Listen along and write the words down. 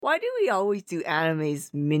Why do we always do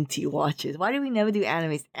animes Minty watches? Why do we never do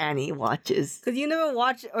animes Annie watches? Because you never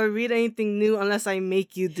watch or read anything new unless I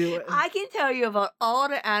make you do it. I can tell you about all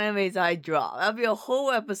the animes I drop. That'll be a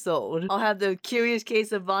whole episode. I'll have the Curious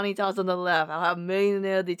Case of Vanitas on the left. I'll have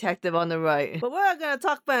Millionaire Detective on the right. But we're going to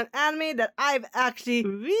talk about an anime that I've actually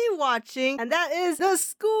rewatching, and that is the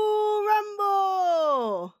School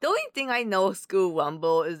Rumble. The only thing I know of School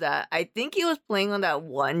Rumble is that I think he was playing on that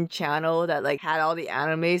one channel that like had all the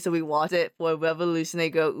anime, so we watched it for Revolutionary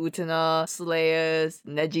Girl Utena, Slayers,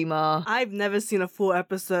 Nejima. I've never seen a full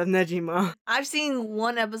episode of Nejima. I've seen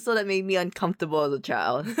one episode that made me uncomfortable as a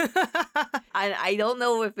child. I don't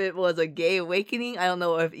know if it was a gay awakening. I don't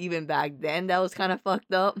know if even back then that was kind of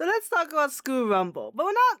fucked up. So let's talk about School Rumble. But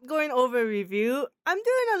we're not going over a review. I'm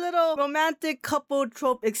doing a little romantic couple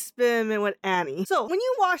trope experiment with Annie. So when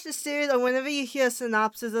you watch the series or whenever you hear a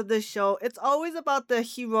synopsis of the show, it's always about the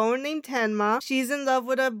heroine named Tenma. She's in love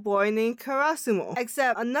with a boy named Karasumo.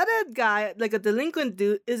 Except another guy, like a delinquent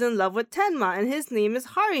dude, is in love with Tenma and his name is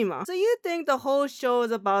Harima. So you think the whole show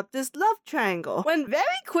is about this love triangle. When very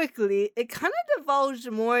quickly, it kind of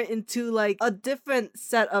divulged more into like a different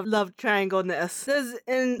set of love triangle-ness.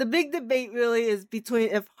 And the big debate really is between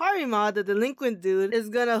if Harima, the delinquent dude, is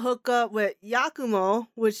gonna hook up with Yakumo,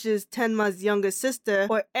 which is Tenma's younger sister,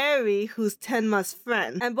 or Eri, who's Tenma's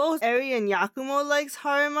friend. And both Eri and Yakumo likes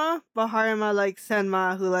Harima, but Harima likes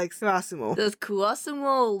Tenma, who likes Karasumo. Does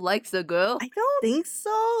Kurasumo likes the girl? I don't think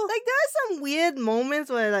so. Like, there are some weird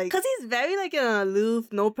moments where, like, because he's very, like, an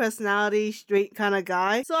aloof, no personality, straight kind of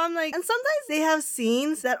guy. So I'm like, and sometimes they have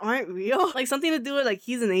scenes that aren't real. Like, something to do with, like,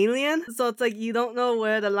 he's an alien. So it's like, you don't know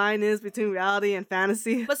where the line is between reality and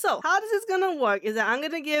fantasy. But so, how this is gonna work is that I'm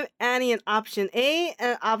gonna give Annie an option A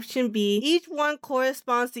and an option B. Each one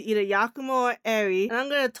corresponds to either Yakumo or Eri. And I'm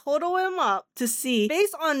gonna total them up to see,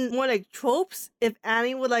 based on more, like, tropes, if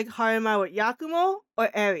Annie would like Harima with Yakumo or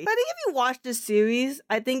Eri. I think if you watch this series,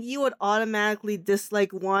 I think you would automatically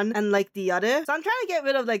dislike one and like the other. So I'm trying to get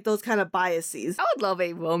rid of like those kind of biases. I would love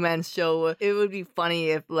a romance show. It would be funny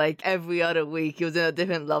if like every other week he was in a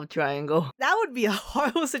different love triangle. That would be a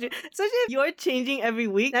horrible situation. Especially if you're changing every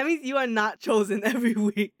week. That means you are not chosen every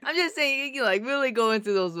week. I'm just saying, you can like really go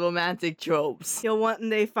into those romantic tropes. You'll want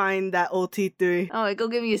they find that OT3. Alright, go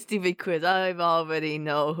give me a stupid quiz. I already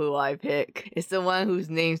know who I pick. It's the one whose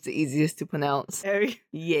name's the easiest to pronounce. Eri.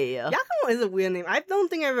 Yeah. Yakumo is a weird name. I don't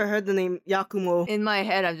think I ever heard the name Yakumo. In my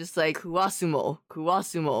head, I'm just like, Kurasumo,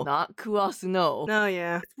 not Kurasuno. No,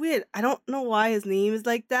 yeah. It's weird. I don't know why his name is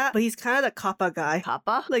like that, but he's kind of the Kappa guy.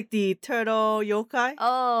 Kappa? Like the turtle yokai.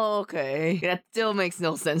 Oh, okay. That still makes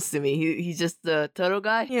no sense to me. He's just the turtle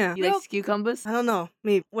guy? Yeah. He likes cucumbers? I don't know.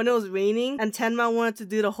 Maybe when it was raining and Tenma wanted to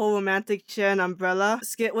do the whole romantic share an umbrella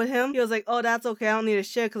skit with him, he was like, oh, that's okay. I don't need a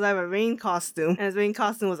share because I have a rain costume. And his rain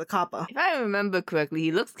costume was a Kappa. If I remember correctly,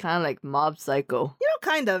 he looks kind of like Mob Psycho. You know,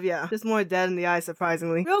 kind of, yeah. Just more dead in the eyes,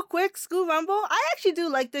 surprisingly. Real quick, School Rumble. I actually do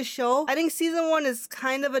like this show. I think season 1 is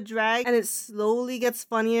kind of a drag and it slowly gets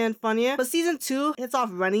funnier and funnier. But season 2 hits off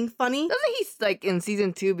running funny. Doesn't he, like, in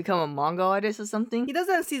season 2 become a manga artist or something? He does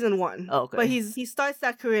that in season 1. Oh, okay. But he starts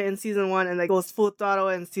that career in season 1 and like goes full throttle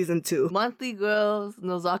in season 2. Monthly Girls,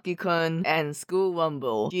 Nozaki-kun, and School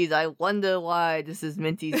Rumble. Jeez, I wonder why this is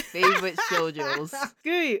Minty's favorite shoujos.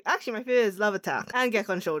 Screw you. Actually, my favorite is Love Attack and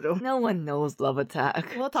Gekon Shoujo. No one knows Love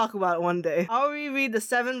Attack. We'll talk about it one day. I'll reread the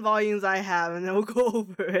 7 volumes I have and then we'll go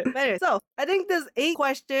over it. But anyway, so I think there's 8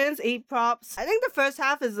 questions, 8 props. I think the first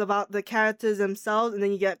half is about the characters themselves and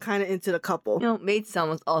then you get kind of into the couple. You know, Maid-san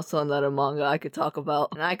was also another manga I could talk about,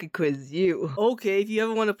 and I could quiz you. Okay, if you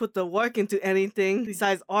ever want to put the work into anything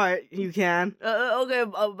besides art, you can. Okay,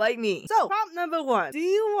 bite me. So, prompt number 1. Do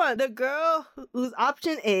you want the girl who's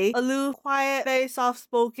option A, aloof, quiet, very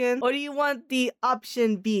soft-spoken, or do you want the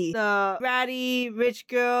option B, the bratty, rich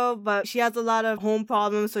girl, but she has a lot of home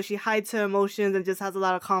problems, so she hides her emotions and just has a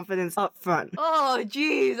lot of confidence up front? Oh,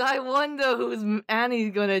 jeez, I wonder who's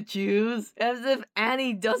Annie's gonna choose. As if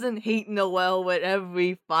Annie doesn't hate Noelle with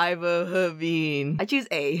every fiber of her being. I choose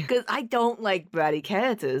A, because I don't like bratty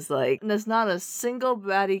characters. Like, there's not a single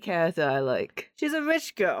bratty character I like. She's a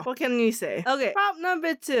rich girl. What can you say? Okay, prompt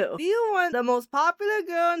number 2. Do you want the most popular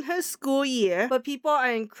girl in her school year, but people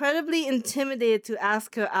are incredibly intimidated to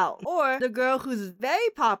ask her out? Or the girl who's very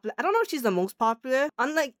popular. I don't know if she's the most popular.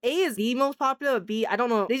 Unlike A is the most popular, but B, I don't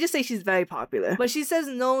know. They just say she's very popular. But she says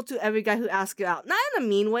no to every guy who asks her out. Not in a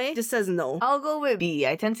mean way, just says no. I'll go with B.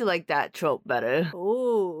 I tend to like that trope better.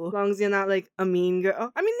 Oh, as long as you're not like a mean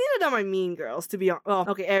girl. I mean, neither of them are mean girls, to be honest. Oh,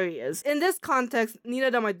 okay, Ari is. In this context, neither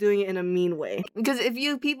of them are doing it in a mean way. Because if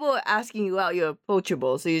people are asking you out, you're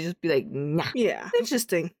approachable, so you just be like, nah. Yeah,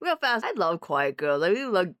 interesting. Real fast, I love quiet girls. I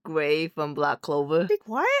really love Gray from Black Clover. Be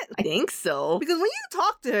quiet? I think so. Because when you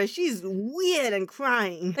talk to her, she's weird and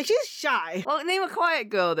crying. Like, she's shy. Well, name a quiet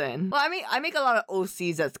girl then. Well, I make a lot of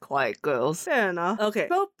OCs that's quiet girls. Fair enough. Okay.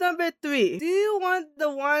 Trope number 3. Do you want the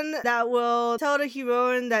one that will tell the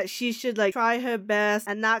heroine that she should, like, try her best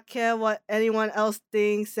and not care what anyone else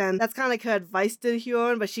thinks, and that's kind of like her advice to the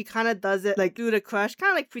heroine, but she kind of does it, like, through the crush,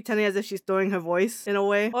 kind of like pretending as if she's throwing her voice, in a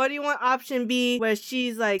way? Or do you want option B, where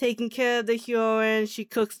she's, like, taking care of the heroine, she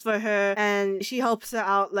cooks for her, and she helps her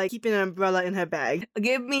out, like, keeping an umbrella in her bag?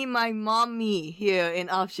 Give me my mommy here in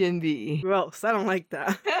option B. Gross. I don't like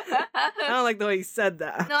that. I don't like the way you said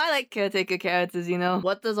that. No, I like caretaker characters, you know?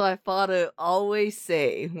 What does my father always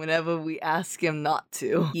say whenever we ask him not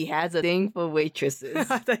to? He has a thing for waitresses.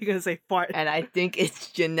 I thought you were gonna say fart. And I think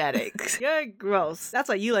it's genetics. You're gross. That's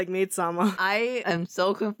why you like Maid-sama. I am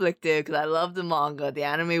so conflicted because I love the manga. The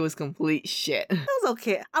anime was complete shit. That was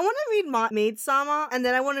okay. I want to read Maid-sama, and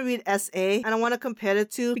then I want to read SA, and I want to compare the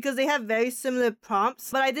two because they have very similar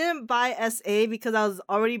prompts. But I didn't buy SA because I was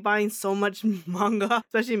already buying so much manga,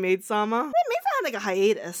 especially Maid-sama. Maid-sama had like a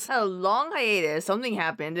hiatus. Had a long hiatus. Something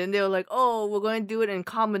happened, and they were like, "Oh, we're going to do it in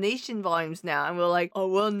combination volumes now." And we're like, "Oh,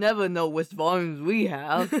 we'll never know which volumes we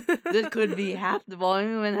have. This could be half the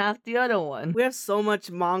volume and half the other one." We have so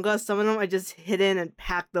much manga. Some of them are just hidden and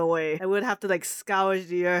packed away. I would have to like scour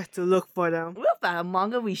the earth to look for them. Real fast,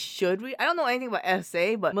 manga we should read. I don't know anything about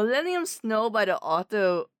SA, but Millennium Snow by the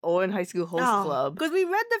author Owen High School Host Club. Because we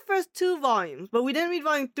read the first 2 volumes, but we didn't read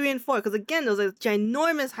volume 3 and 4. Because again, there was a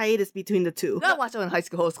ginormous hiatus between the two. We gotta watch Owen High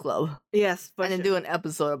School Host Club. Yes, for and then do an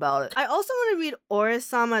episode about it. I also want to read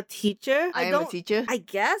Orisama Teacher. I Am a Teacher? I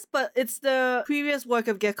guess, but it's the previous work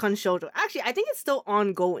of Gekon Shoujo. Actually, I think it's still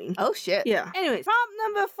ongoing. Oh shit. Yeah. Anyways, prompt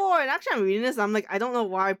number 4. And actually, I'm reading this. I'm like, I don't know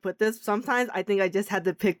why I put this. Sometimes I think I just had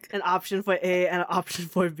to pick an option for A and an option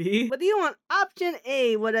for B. But do you want option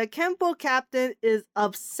A, where the Kenpo captain is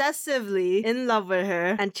obsessively in love with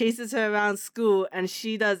her and chases her around school, and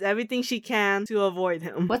she does everything she can to avoid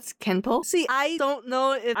him? What's Kenpo? See, I don't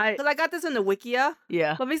know if because I got this in the Wikia.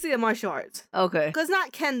 Yeah. But basically, the martial arts. Okay. Because it's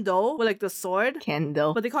not Kendo, with like the sword.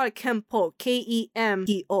 Kendo. But they call it Kenpo.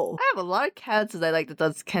 Kempo. I have a lot of characters I like that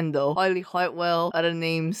does Kendo. Harley Hartwell, other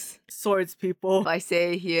names. Swords people. If I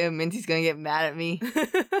say it here, Minty's gonna get mad at me.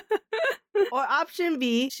 Or option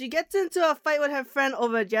B, she gets into a fight with her friend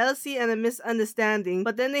over jealousy and a misunderstanding,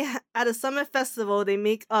 but then at a summer festival, they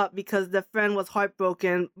make up because the friend was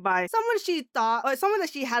heartbroken by someone she thought, or someone that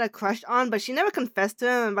she had a crush on, but she never confessed to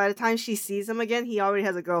him, and by the time she sees him again, he already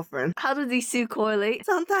has a girlfriend. How do these two correlate?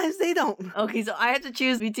 Sometimes they don't. Okay, so I have to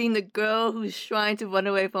choose between the girl who's trying to run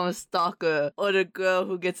away from a stalker or the girl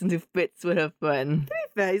who gets into fits with her friend. To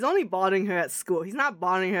be fair, he's only bothering her at school. He's not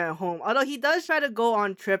bothering her at home. Although he does try to go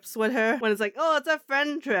on trips with her when it's like, oh, it's a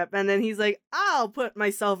friend trip. And then he's like, I'll put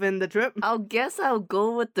myself in the trip. I'll guess I'll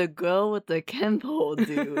go with the girl with the Kenpo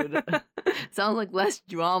dude. Sounds like less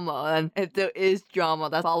drama. And if there is drama,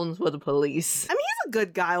 that's problems with the police. I mean, he's a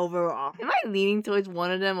good guy overall. Am I leaning towards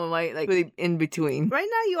one of them or am I like really in between? Right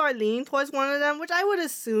now you are leaning towards one of them, which I would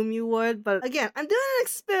assume you would. But again, I'm doing an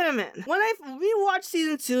experiment. When I rewatch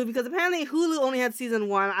season 2, because apparently Hulu only had season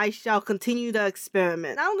 1, I shall continue the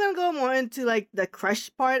experiment. Now I'm gonna go more into like the crush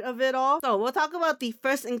part of it all. So we'll talk about the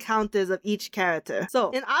first encounters of each character.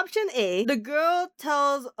 So in option A, the girl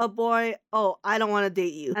tells a boy, oh, I don't want to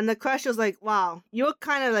date you. And the crush was like, wow, you're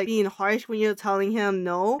kind of like being harsh when you're telling him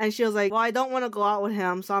no. And she was like, well, I don't want to go out with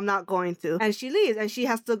him, so I'm not going to. And she leaves and she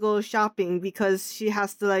has to go shopping because she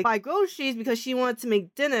has to like buy groceries because she wanted to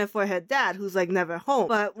make dinner for her dad who's like never home.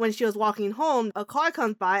 But when she was walking home, a car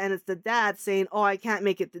comes by and it's the dad saying, oh, I can't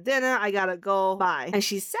make it to dinner, I gotta go, bye. And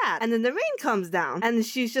she's sad. And then the rain comes down and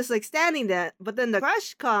she's just like standing there. But then the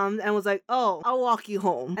crush comes and was like, oh, I'll walk you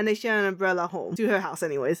home. And they share an umbrella home to her house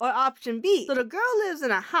anyways. Or option B, so the girl lives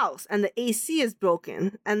in a house and the AC is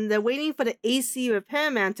broken and they're waiting for the AC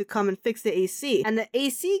repairman to come and fix the AC. and the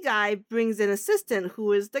AC guy brings an assistant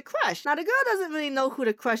who is the crush. Now, the girl doesn't really know who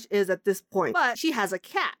the crush is at this point, but she has a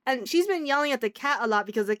cat, and she's been yelling at the cat a lot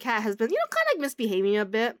because the cat has been, kind of like misbehaving a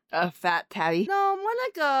bit. A fat tabby. No, more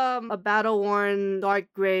like a battle-worn, dark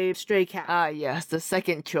gray stray cat. Ah, yes, the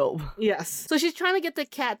second trope. Yes. So she's trying to get the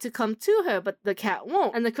cat to come to her, but the cat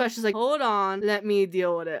won't. And the crush is like, hold on, let me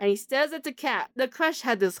deal with it. And he stares at the cat. The crush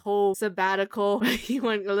had this whole sabbatical where he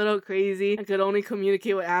went a little crazy and could only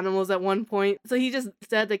communicate with animals at one point. So he just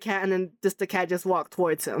stared at the cat, and then the cat just walked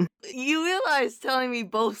towards him. You realize telling me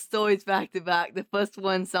both stories back to back, the first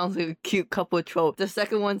one sounds like a cute couple trope. The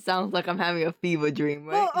second one sounds like I'm having a fever dream,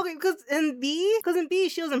 right? Well, okay, because in B,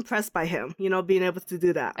 she was impressed by him, being able to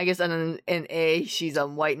do that. I guess in A, she's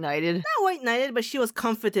white knighted. Not white knighted, but she was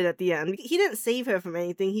comforted at the end. He didn't save her from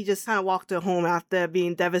anything. He just kind of walked her home after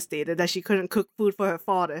being devastated that she couldn't cook food for her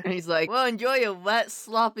father. And he's like, well, enjoy your wet,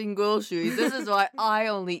 slopping groceries. This is why I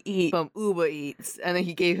only eat from Uber Eats. And then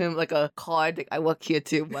he gave him like a card. Like, I work here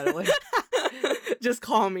too, by the way. Just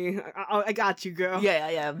call me. I got you, girl.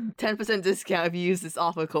 Yeah. 10% discount if you use this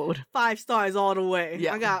offer code. 5 stars all the way.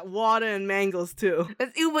 Yeah. I got water and mangoes too.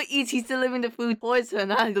 It's Uber Eats. He's delivering the food towards her,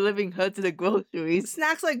 not delivering her to the groceries.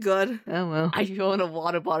 Snacks are good. Oh well. I throw in a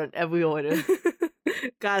water bottle in every order.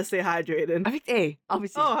 Gotta stay hydrated. I picked A,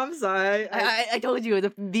 obviously. Oh, I'm sorry. I told you, the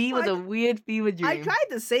B was a weird fever dream. I tried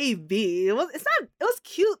to say B. It was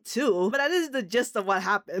cute too, but that is the gist of what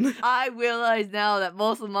happened. I realize now that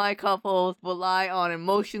most of my couples rely on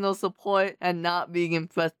emotional support and not being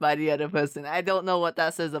impressed by the other person. I don't know what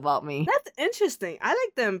that says about me. That's interesting. I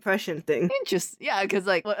like the impression thing. Interesting. Yeah, because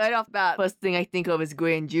right off the bat, first thing I think of is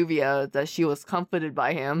Gray and Juvia, that she was comforted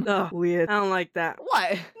by him. Oh, weird. I don't like that.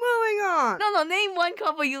 What? Moving on. No, name one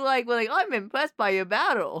couple you like. We're like, I'm impressed by your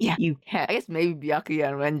battle. Yeah, you can. I guess maybe Byakuya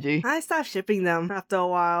and Renji. I stopped shipping them after a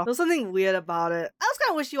while. There was something weird about it. I was kind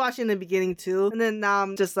of wishy-washy in the beginning too, and then now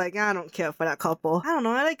I'm just like, I don't care for that couple. I don't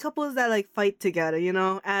know. I like couples that like fight together,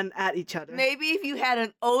 and at each other. Maybe if you had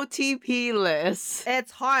an OTP list.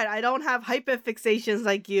 It's hard. I don't have hyperfixations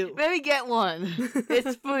like you. Maybe get one.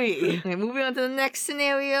 It's free. Okay, moving on to the next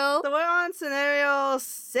scenario. So we're on scenario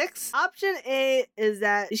 6. Option A is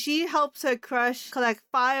that she helps her crush collect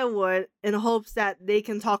firewood in hopes that they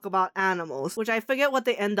can talk about animals, which I forget what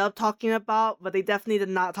they end up talking about, but they definitely did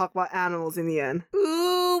not talk about animals in the end.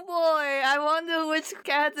 Ooh boy, I wonder which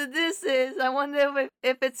character this is. I wonder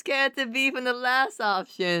if it's character B from the last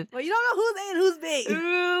option. Well, you don't know who's A and who's B.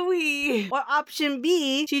 Ooh-wee. Or option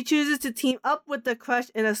B, she chooses to team up with the crush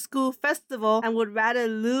in a school festival and would rather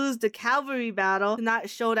lose the cavalry battle to not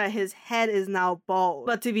show that his head is now bald.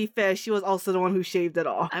 But to be fair, she was also the one who shaved it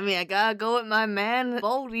off. I mean, I gotta go with my man,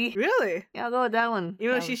 Baldy. Really? Yeah, I'll go with that one.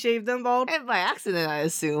 Even though she shaved them bald? And by accident, I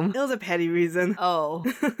assume. It was a petty reason. Oh.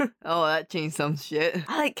 Oh, that changed some shit.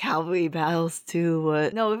 I like cavalry battles too,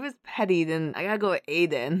 but no, if it's petty, then I gotta go with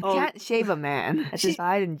Aiden. Oh. Can't shave a man. That's just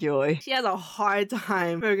I'd enjoy. She has a hard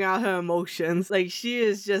time figuring out her emotions. Like, she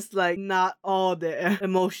is just, like, not all there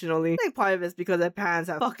emotionally. I think part of it's because her parents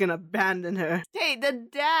have fucking abandoned her. Hey, the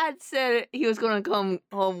dad said he was gonna come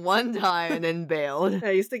home one time and then bailed.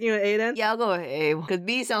 Are you sticking with Aiden? Yeah, I'll go with A, because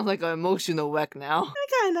B sounds like an emotional wreck now.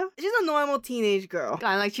 Kind of. She's a normal teenage girl.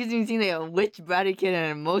 Kind of like she's been seeing like a witch bratty kid and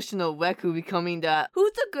an emotional wreck who becoming that.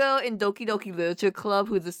 Who's the girl in Doki Doki Literature Club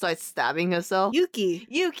who just starts stabbing herself? Yuki.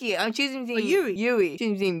 I'm choosing between Yuri. Yuri.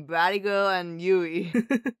 Choosing between Bratty Girl and Yuri.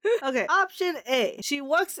 Okay, option A. She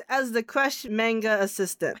works as the Crush manga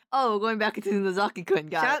assistant. Oh, we're going back into Nozaki-kun.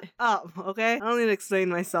 Got Shut it. up, okay? I don't need to explain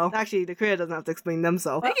myself. Actually, the creator doesn't have to explain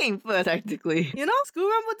themselves. They came first, technically. You know, School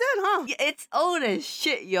Rumble did, huh? Yeah, it's old as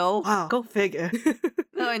shit, yo. Wow, go figure.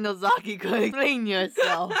 No, Nozaki-kun, explain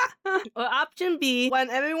yourself. Or option B, when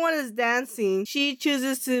everyone is dancing, she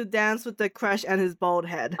chooses to dance with the Crush and his bald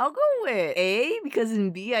head. I'll go with A, because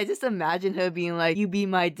in B, I just imagine her being like, you be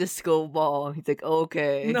my disco ball. He's like,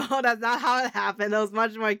 okay. No, that's not how it happened. It was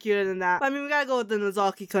much more cuter than that. I mean, we gotta go with the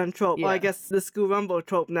Nozaki-kun trope. Yeah. Or I guess the School Rumble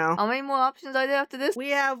trope now. How many more options are there after this? We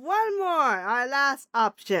have one more, our last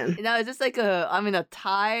option. Now, is this like I'm in a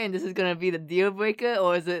tie and this is gonna be the deal breaker,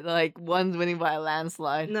 or is it like one's winning by a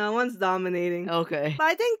landslide? No one's dominating. Okay. But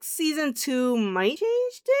I think season 2 might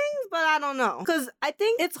change things, but I don't know. Because I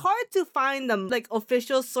think it's hard to find the like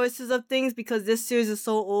official sources of things because this series is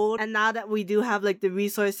so old. And now that we do have like the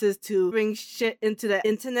resources to bring shit into the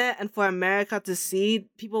internet and for America to see,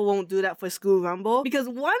 people won't do that for School Rumble. Because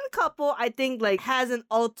one couple, I think, like has an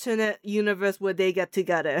alternate universe where they get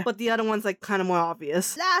together. But the other one's like kind of more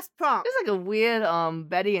obvious. Last prompt. It's like a weird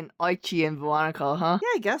Betty and Archie and Veronica, huh? Yeah,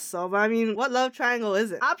 I guess so. But I mean, what love triangle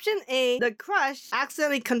is it? Option A, the crush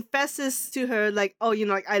accidentally confesses to her like, oh,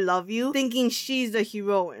 like I love you, thinking she's the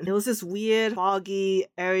heroine. It was this weird, foggy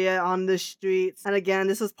area on the streets. And again,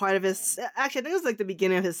 this was part of his, actually, I think it was like the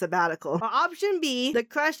beginning of his sabbatical. Or option B, the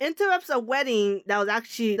crush interrupts a wedding that was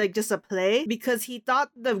actually like just a play because he thought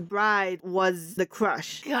the bride was the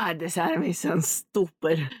crush. God, this anime sounds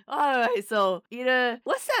stupid. Alright, so either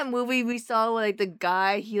what's that movie we saw where like the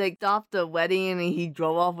guy he like stopped the wedding and he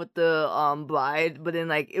drove off with the bride, but then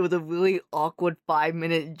like it was a really awkward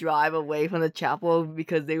 5-minute drive away from the chapel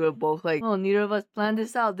because they were both like, oh, neither of us planned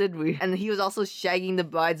this out, did we? And he was also shagging the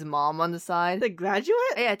bride's mom on the side. The Graduate?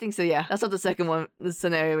 Yeah, I think so, yeah. That's what the second one, the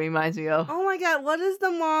scenario reminds me of. Oh my god, what is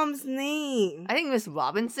the mom's name? I think Miss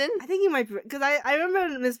Robinson? I think you might be, because I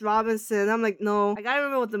remember Miss Robinson. I'm like, no, I gotta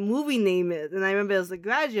remember what the movie name is. And I remember it was The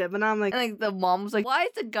Graduate, but now I'm like, And like the mom was like, why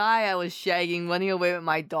is the guy I was shagging running away with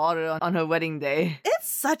my daughter on her wedding day? it's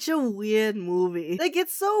such a weird movie. Like,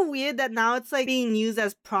 it's so weird that now it's like being used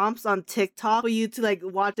as prompts on TikTok for you to like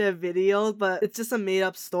watch their videos, but it's just a made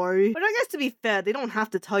up story. But I guess to be fair, they don't have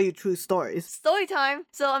to tell you true stories. Story time.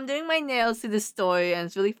 So I'm doing my nails to this story and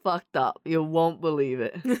it's really fucked up. You won't believe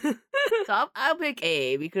it. So I'll pick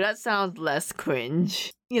A because that sounds less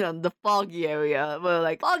cringe. The foggy area where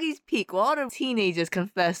like Foggy's Peak where all the teenagers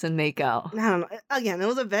confess and make out. I don't know. Again, it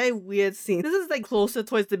was a very weird scene. This is like closer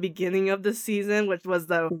towards the beginning of the season, which was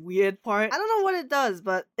the weird part. I don't know what it does,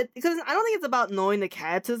 but because I don't think it's about knowing the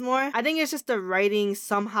characters more. I think it's just the writing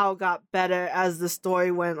somehow got better as the story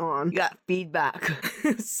went on. You got feedback.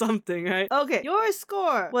 Something, right? Okay, your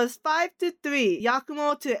score was 5-3,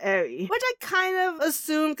 Yakumo to Eri, which I kind of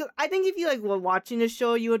assumed because I think if you like were watching the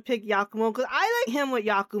show, you would pick Yakumo because I like him with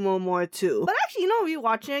Yakumo more too. But actually,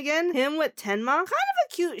 rewatching again, him with Tenma, kind of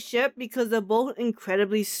a cute ship because they're both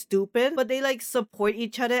incredibly stupid, but they like support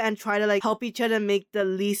each other and try to like help each other make the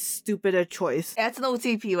least stupider choice. That's an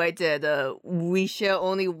OTP right there. We share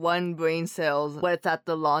only one brain cells, but it's at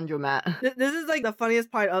the laundromat. This is like the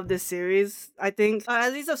funniest part of this series, I think.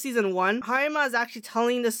 At least of season 1, Harima is actually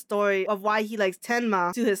telling the story of why he likes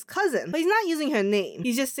Tenma to his cousin, but he's not using her name.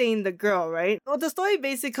 He's just saying the girl, right? What the story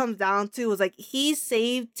basically comes down to was like he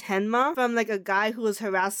saved Tenma from like a guy who was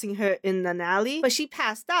harassing her in an alley, but she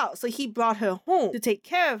passed out, so he brought her home to take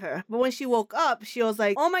care of her. But when she woke up, she was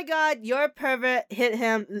like, oh my god, you're a pervert, hit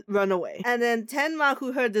him, run away. And then Tenma,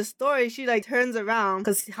 who heard this story, she like turns around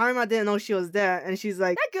because Harima didn't know she was there, and she's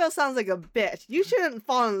like, that girl sounds like a bitch. You shouldn't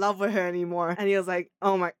fall in love with her anymore. And he was like,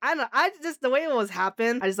 oh my, I don't know, I just, the way it was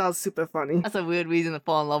happened, I just thought it was super funny. That's a weird reason to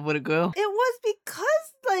fall in love with a girl. It was because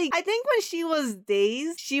like, I think when she was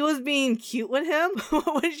dazed, she was being cute with him.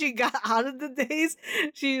 When she got out of the daze,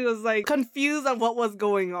 she was like confused on what was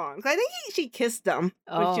going on. I think she kissed him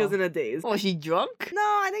when she was in a daze. Was she drunk? No,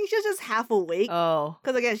 I think she was just half awake. Oh.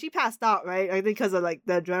 Because again, she passed out, right? I think because of like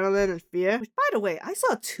the adrenaline and fear. Which, by the way, I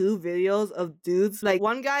saw 2 videos of dudes. Like,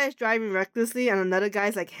 one guy is driving recklessly and another guy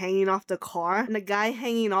is like hanging off the car. And the guy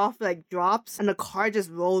hanging off like drops and the car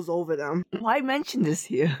just rolls over them. Why mention this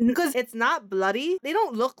here? Because it's not bloody. They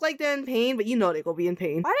don't look like they're in pain, but they go be in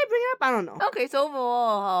pain. Why did I bring it up? I don't know. Okay, so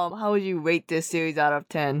overall, how would you rate this series out of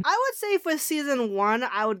 10? I would say for season 1,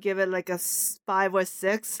 I would give it like a 5 or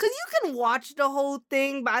 6. Because you can watch the whole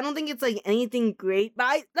thing, but I don't think it's like anything great.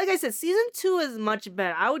 But like I said, season 2 is much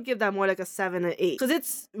better. I would give that more like a 7 or 8. Because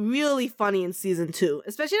it's really funny in season 2.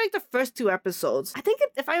 Especially like the first 2 episodes. I think,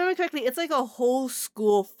 if I remember correctly, it's like a whole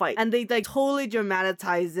school fight. And they like totally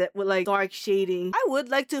dramatize it with like dark shading. I would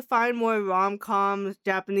like to find more rom-coms,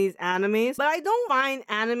 Japanese animes. But I don't find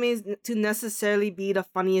animes to necessarily be the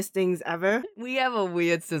funniest things ever. We have a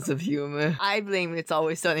weird sense of humor. I blame It's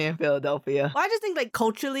Always Sunny in Philadelphia. Well, I just think like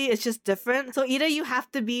culturally it's just different. So either you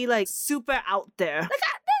have to be like super out there. Like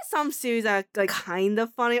there's some series that are like kind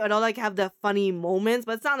of funny or they'll like have the funny moments,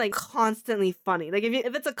 but it's not like constantly funny. Like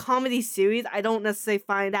if it's a comedy series, I don't necessarily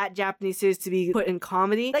find that Japanese series to be put in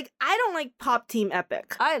comedy. Like I don't like Pop Team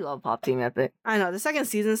Epic. I love Pop Team Epic. I know the second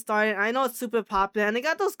season started. I know it's super popular and they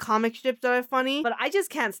got those comic strips that are funny, but I just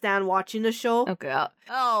can't stand watching the show. Okay,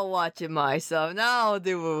 I'll watch it myself. Now I'll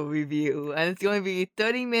do a review, and it's going to be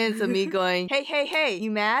 30 minutes of me going, hey,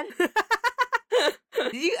 you mad?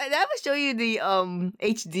 Did I ever show you the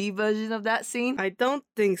HD version of that scene? I don't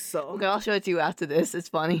think so. Okay, I'll show it to you after this. It's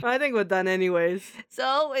funny. I think we're done anyways.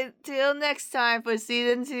 So, until next time for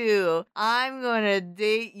season 2, I'm gonna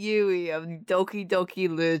date Yui of Doki Doki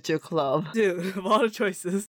Literature Club. Dude, of all the choices.